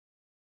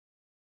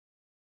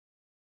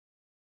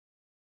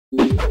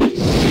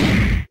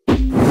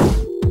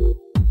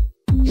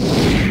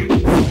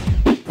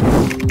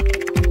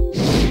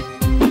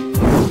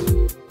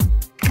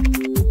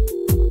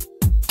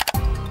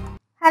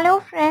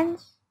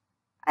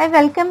I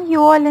welcome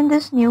you all in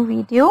this new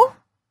video.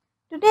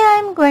 Today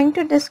I am going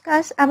to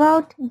discuss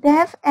about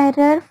dev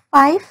error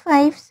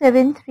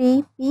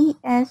 5573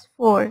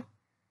 ps4.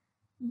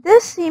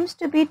 This seems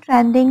to be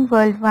trending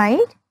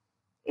worldwide.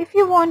 If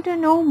you want to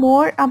know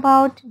more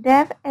about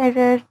dev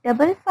error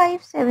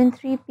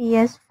 5573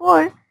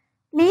 ps4,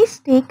 please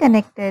stay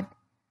connected.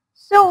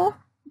 So,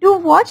 do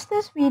watch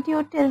this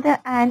video till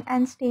the end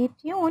and stay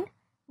tuned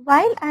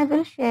while I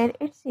will share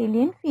its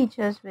salient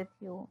features with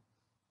you.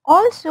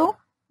 Also,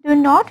 do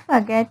not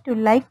forget to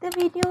like the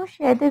video,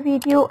 share the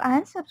video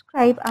and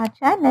subscribe our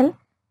channel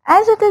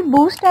as it will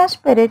boost our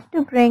spirit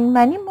to bring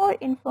many more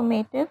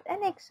informative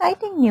and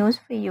exciting news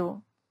for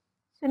you.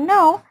 So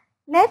now,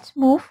 let's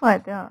move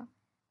further.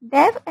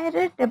 Dev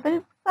error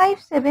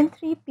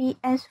 5573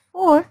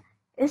 ps4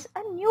 is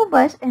a new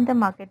buzz in the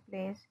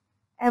marketplace.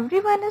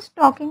 Everyone is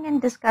talking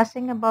and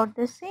discussing about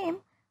the same,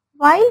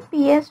 while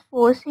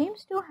ps4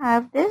 seems to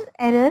have this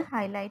error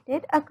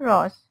highlighted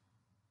across.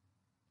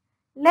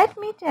 Let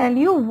me tell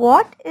you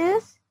what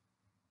is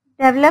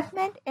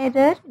development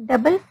error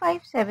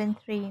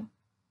 5573.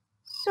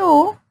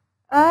 So,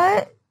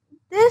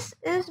 this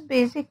is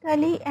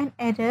basically an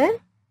error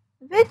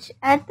which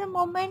at the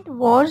moment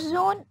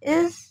Warzone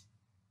is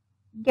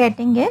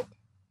getting it.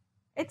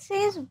 It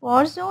says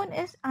Warzone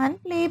is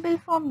unplayable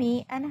for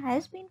me and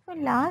has been for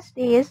last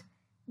days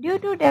due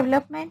to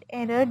development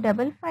error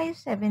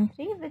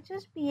 5573, which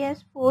is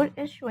ps4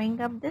 is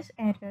showing up this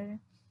error.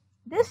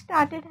 This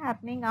started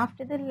happening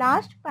after the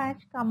last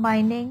patch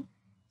combining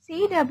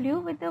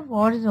CW with the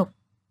Warzone.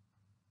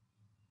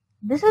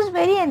 This is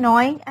very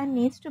annoying and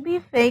needs to be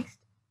fixed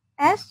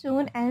as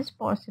soon as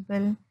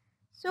possible.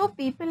 So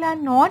people are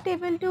not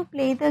able to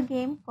play the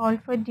game Call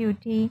for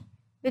Duty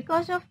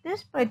because of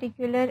this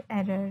particular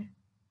error.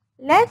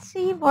 Let's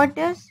see what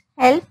does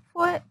help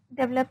for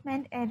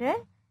development error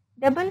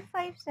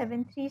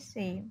 5573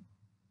 say.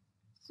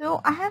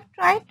 So I have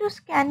tried to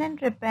scan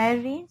and repair,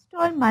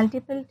 reinstall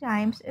multiple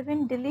times,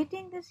 even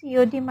deleting the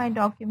COD my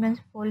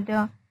documents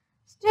folder.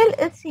 Still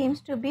it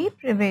seems to be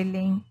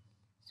prevailing.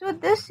 So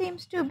this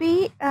seems to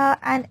be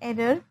an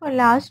error for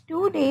last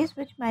 2 days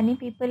which many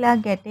people are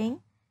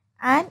getting,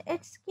 and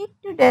it's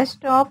kicked to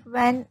desktop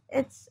when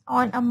it's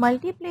on a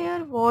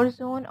multiplayer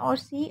Warzone or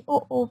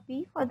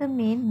COOP for the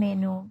main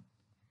menu.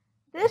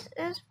 This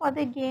is for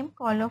the game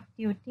Call of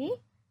Duty.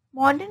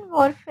 Modern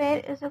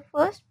Warfare is a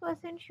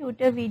first-person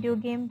shooter video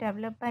game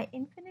developed by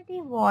Infinity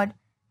Ward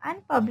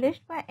and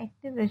published by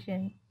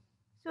Activision.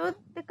 So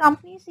the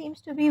company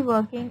seems to be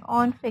working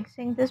on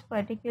fixing this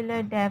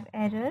particular dev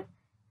error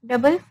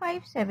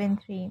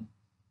 5573.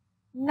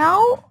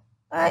 Now,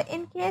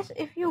 in case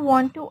if you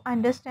want to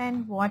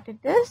understand what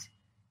it is,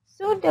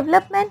 so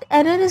development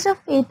error is a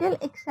fatal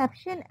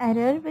exception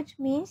error, which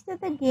means that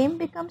the game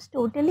becomes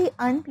totally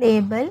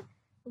unplayable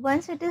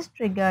once it is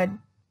triggered.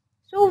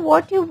 So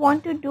what you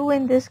want to do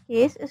in this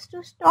case is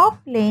to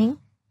stop playing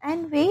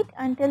and wait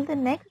until the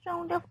next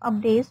round of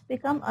updates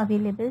become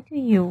available to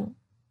you.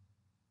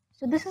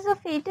 So this is a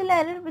fatal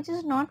error which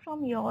is not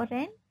from your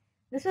end.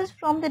 This is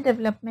from the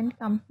development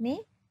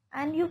company,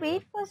 and you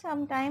wait for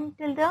some time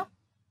till the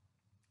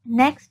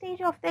next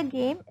stage of the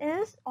game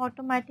is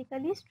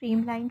automatically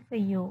streamlined for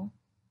you.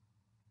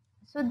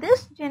 So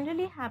this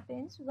generally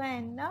happens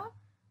when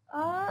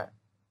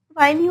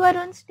while you are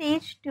on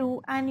stage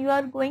 2 and you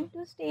are going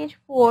to stage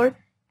 4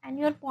 and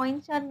your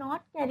points are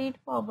not carried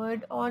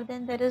forward, or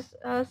then there is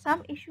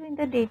some issue in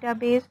the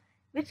database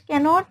which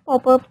cannot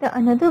pop up the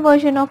another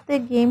version of the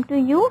game to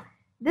you.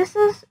 This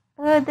is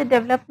the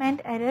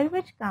development error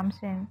which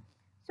comes in.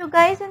 So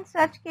guys, in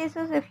such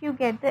cases, if you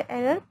get the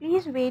error,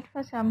 please wait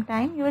for some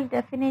time. You will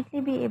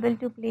definitely be able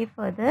to play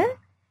further.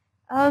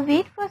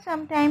 Wait for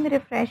some time,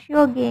 refresh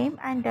your game,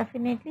 and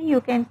definitely you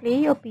can play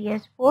your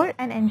ps4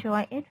 and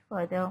enjoy it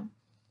further.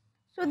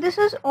 So this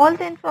is all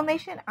the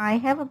information I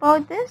have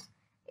about this.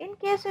 In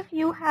case if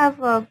you have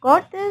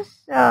got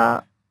this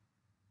error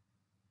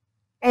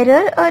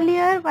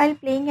earlier while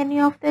playing any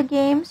of the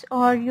games,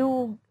 or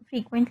you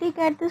frequently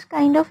get this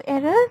kind of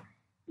error,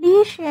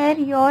 please share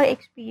your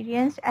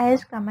experience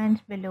as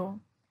comments below.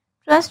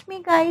 Trust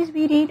me guys,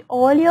 we read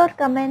all your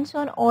comments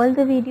on all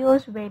the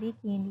videos very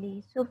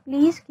keenly. So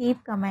please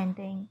keep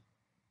commenting.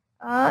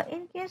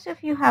 In case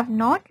if you have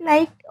not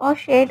liked or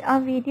shared our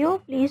video,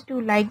 please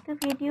do like the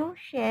video,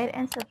 share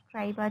and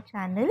subscribe our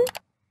channel.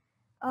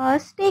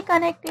 Stay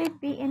connected,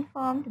 be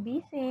informed,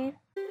 be safe.